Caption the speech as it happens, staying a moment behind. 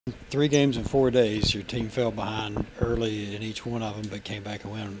3 games in 4 days, your team fell behind early in each one of them, but came back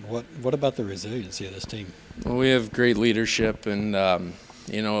and won. What about the resiliency of this team? Well, we have great leadership and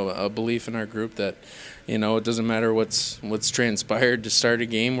a belief in our group that it doesn't matter what's transpired to start a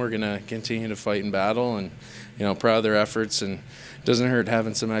game. We're going to continue to fight and battle, and proud of their efforts. And it doesn't hurt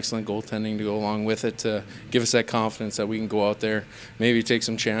having some excellent goaltending to go along with it to give us that confidence that we can go out there, maybe take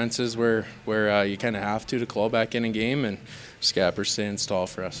some chances where you kind of have to claw back in a game, and Scapper stands tall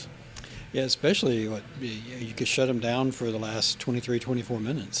for us. Yeah, especially you could shut them down for the last 23, 24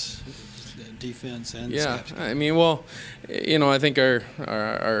 minutes. Defense and Scapper. I mean, well, I think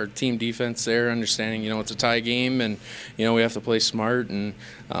our team defense there, understanding it's a tie game, and we have to play smart. And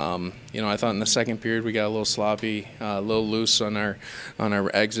I thought in the second period we got a little sloppy, a little loose on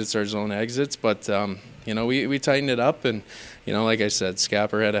our exits, our zone exits, but we tightened it up, and like I said,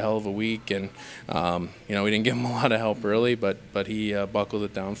 Scapper had a hell of a week, and we didn't give him a lot of help early, but he buckled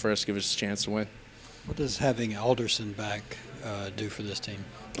it down for us, give us a chance to win. What does having Alderson back do for this team?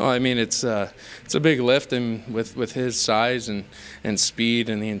 Oh, I mean, it's a big lift, and with his size and speed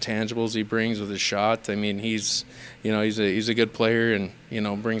and the intangibles he brings with his shot. I mean, he's a good player,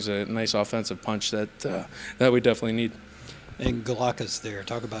 and brings a nice offensive punch that we definitely need. And Galaka's there.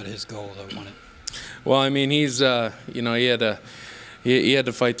 Talk about his goal that won it. Well, I mean, he's he had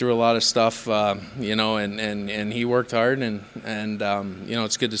to fight through a lot of stuff, and he worked hard, and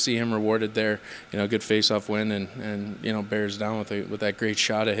it's good to see him rewarded there. Good face-off win, and bears down with that great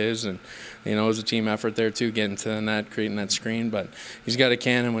shot of his, and it was a team effort there too, getting to the net, creating that screen. But he's got a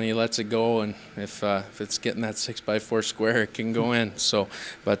cannon when he lets it go, and if it's getting that 6x4 square, it can go in. So,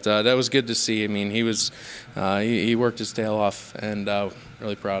 but that was good to see. I mean, he worked his tail off, and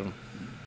really proud of him.